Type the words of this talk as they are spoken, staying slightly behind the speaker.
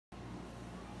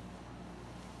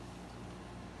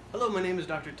Hello, my name is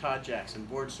Dr. Todd Jackson,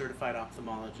 board-certified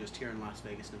ophthalmologist here in Las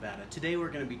Vegas, Nevada. Today we're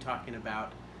going to be talking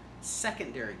about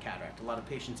secondary cataract. A lot of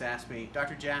patients ask me,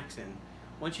 Dr. Jackson,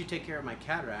 once you take care of my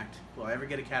cataract, will I ever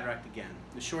get a cataract again?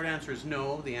 The short answer is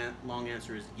no, the long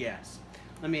answer is yes.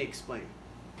 Let me explain.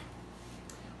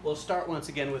 We'll start once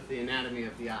again with the anatomy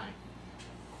of the eye.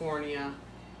 Cornea,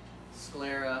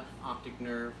 sclera, optic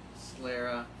nerve,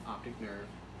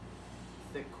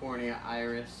 thick cornea,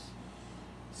 iris,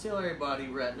 ciliary body,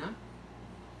 retina,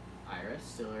 iris,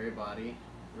 ciliary body,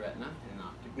 retina, and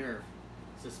optic nerve.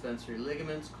 Suspensory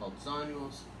ligaments called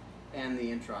zonules, and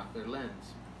the intraocular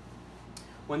lens.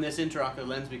 When this intraocular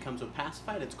lens becomes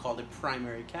opacified, it's called a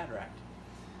primary cataract.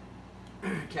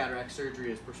 Cataract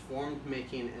surgery is performed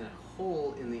making a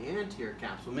hole in the anterior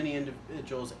capsule. Many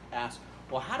individuals ask,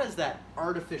 well, how does that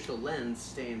artificial lens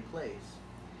stay in place?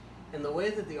 And the way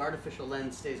that the artificial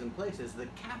lens stays in place is the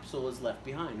capsule is left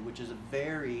behind, which is a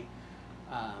very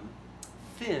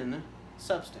thin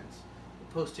substance.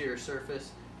 The posterior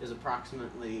surface is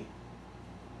approximately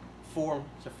 4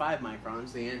 to 5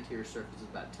 microns. The anterior surface is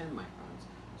about 10 microns.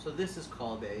 So this is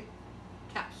called a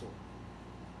capsule.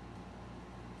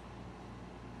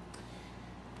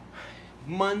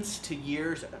 Months to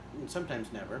years, and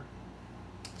sometimes never,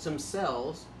 some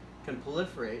cells can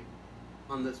proliferate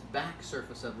on this back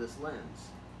surface of this lens.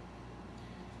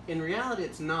 In reality,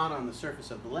 it's not on the surface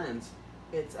of the lens.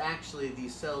 It's actually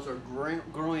these cells are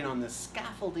growing on the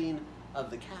scaffolding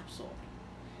of the capsule,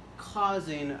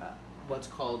 causing what's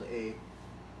called a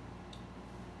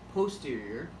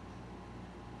posterior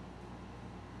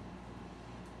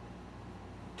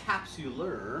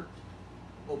capsular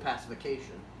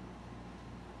opacification,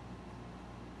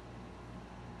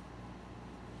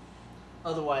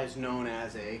 otherwise known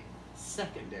as a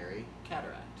secondary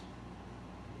cataract.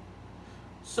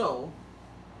 So,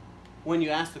 when you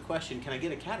ask the question, can I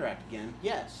get a cataract again?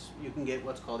 Yes, you can get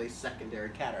what's called a secondary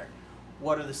cataract.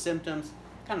 What are the symptoms?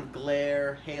 Kind of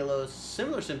glare, halos,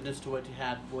 similar symptoms to what you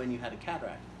had when you had a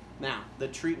cataract. Now, the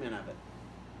treatment of it.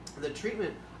 The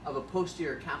treatment of a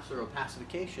posterior capsular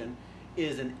opacification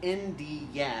is an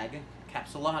ND-YAG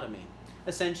capsulotomy.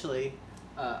 Essentially,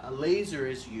 a laser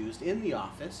is used in the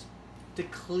office to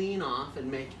clean off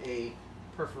and make a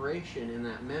perforation in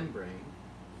that membrane.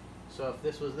 So if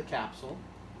this was the capsule,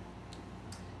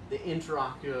 the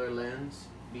intraocular lens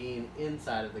being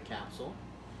inside of the capsule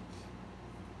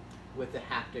with the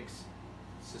haptics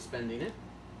suspending it,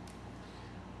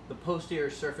 the posterior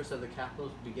surface of the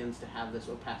capsule begins to have this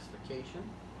opacification.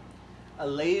 A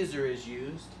laser is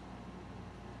used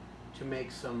to make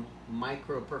some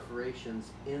micro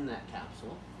perforations in that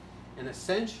capsule and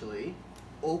essentially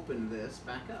open this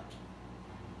back up.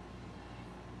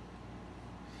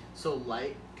 So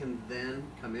light can then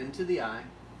come into the eye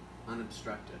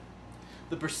unobstructed.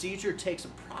 The procedure takes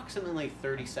approximately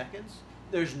 30 seconds.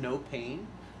 There's no pain.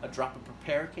 A drop of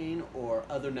proparacaine or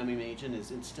other numbing agent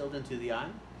is instilled into the eye.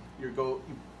 You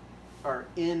are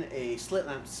in a slit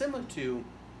lamp similar to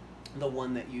the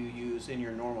one that you use in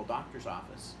your normal doctor's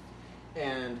office.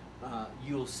 And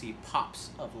you'll see pops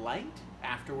of light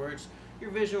afterwards. Your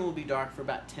vision will be dark for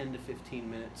about 10 to 15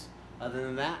 minutes. Other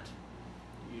than that,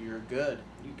 you're good.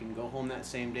 You can go home that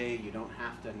same day. You don't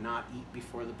have to not eat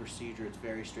before the procedure. It's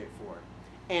very straightforward.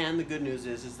 And the good news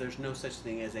is there's no such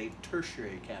thing as a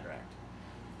tertiary cataract.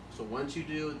 So once you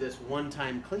do this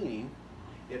one-time cleaning,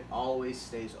 it always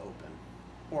stays open,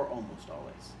 or almost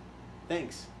always.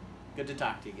 Thanks. Good to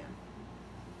talk to you again.